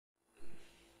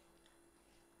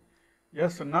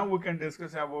Yes, so now we can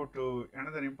discuss about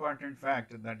another important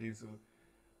fact, that is,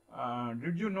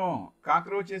 did you know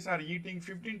cockroaches are eating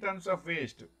 15 tons of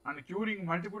waste and curing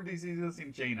multiple diseases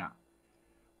in China?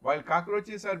 While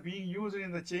cockroaches are being used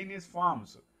in the Chinese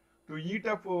farms to eat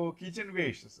up kitchen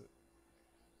wastes,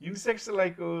 insects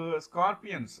like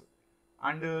scorpions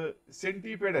and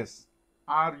centipedes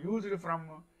are used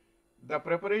from the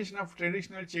preparation of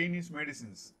traditional Chinese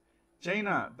medicines.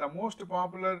 China, the most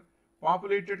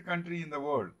populated country in the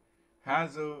world,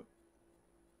 has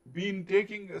been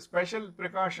taking special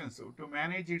precautions to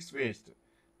manage its waste.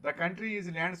 The country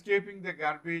is landscaping the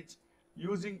garbage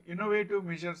using innovative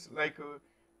measures like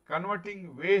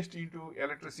converting waste into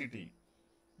electricity.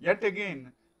 Yet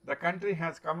again, the country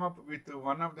has come up with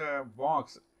one of the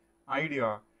box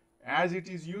idea, as it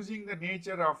is using the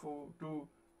nature of to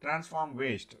transform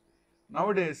waste.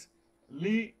 Nowadays,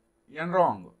 Li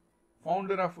Yanrong,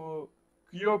 founder of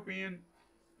Kyopian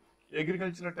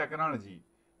agricultural technology,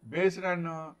 based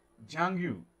on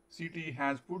Jiangyu city,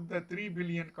 has put the 3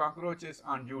 billion cockroaches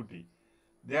on duty.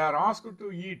 They are asked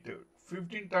to eat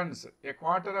 15 tons, a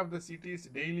quarter of the city's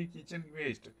daily kitchen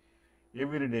waste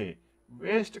every day.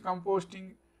 Waste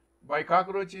composting by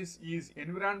cockroaches is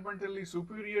environmentally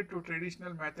superior to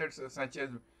traditional methods such as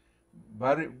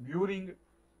burying,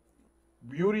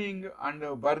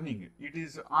 and burning. It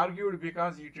is argued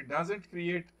because it doesn't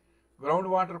create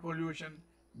groundwater pollution,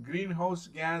 greenhouse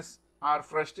gas, or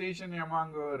frustration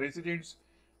among residents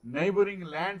neighboring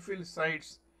landfill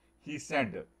sites, he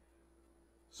said.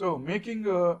 So, making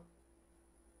the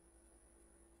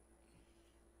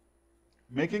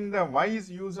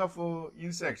wise use of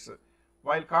insects.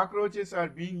 While cockroaches are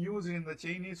being used in the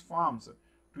Chinese farms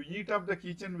to eat up the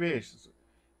kitchen wastes,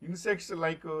 insects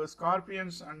like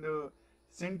scorpions and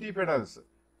centipedes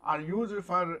are used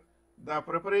for the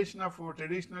preparation of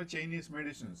traditional Chinese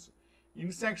medicines.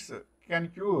 Insects can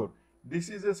cure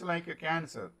diseases like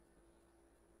cancer.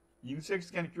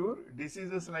 Insects can cure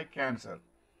diseases like cancer.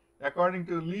 According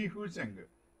to Li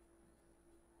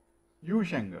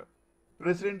Yusheng,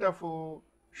 president of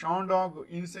Shandong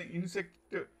Insect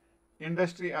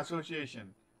Industry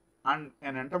Association and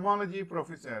an entomology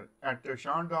professor at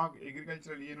Shandong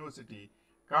Agricultural University,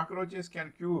 cockroaches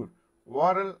can cure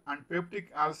oral and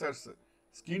peptic ulcers,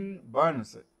 skin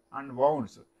burns and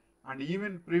wounds, and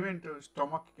even prevent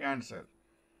stomach cancer.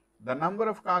 The number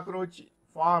of cockroach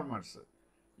farmers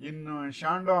in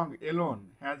Shandong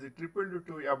alone has tripled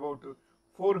to about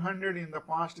 400 in the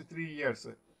past 3 years,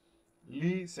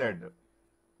 Lee said.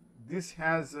 There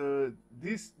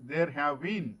have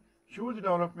been huge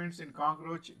developments in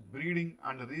cockroach breeding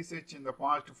and research in the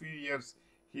past few years,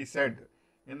 he said.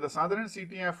 In the southern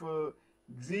city of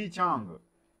Xichang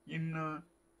in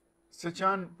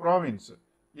Sichuan province,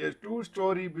 a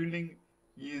two-story building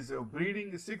is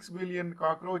breeding 6 billion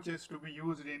cockroaches to be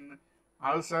used in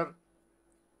ulcer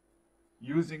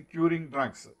using curing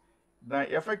drugs.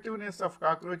 The effectiveness of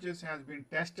cockroaches has been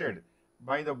tested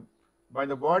by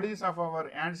the bodies of our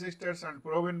ancestors and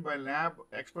proven by lab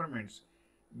experiments.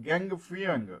 Geng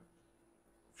Funeng,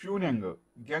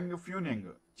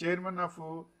 chairman of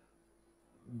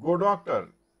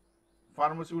GoDoctor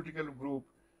pharmaceutical group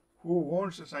who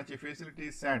owns such a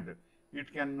facility, said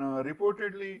it can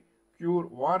reportedly cure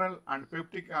oral and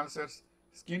peptic ulcers,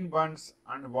 skin burns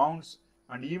and wounds,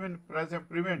 and even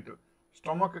prevent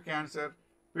stomach cancer.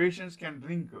 Patients can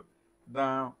drink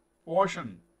the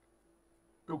potion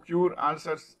to cure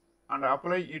ulcers and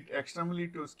apply it externally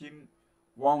to skin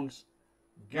wounds.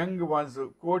 Geng was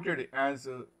quoted as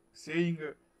saying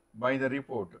by the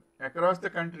report. Across the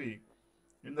country,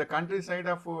 in the countryside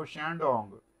of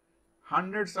Shandong,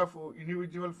 hundreds of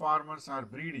individual farmers are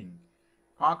breeding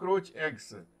cockroach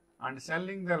eggs and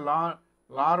selling the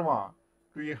larvae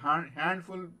to a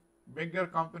handful bigger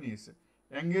companies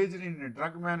engaged in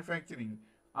drug manufacturing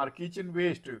or kitchen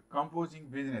waste composing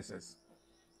businesses.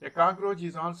 A cockroach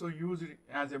is also used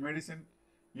as a medicine.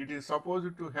 It is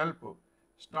supposed to help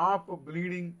stop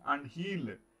bleeding and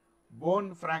heal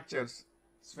bone fractures,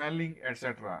 swelling,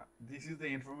 etc. This is the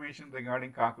information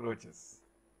regarding cockroaches.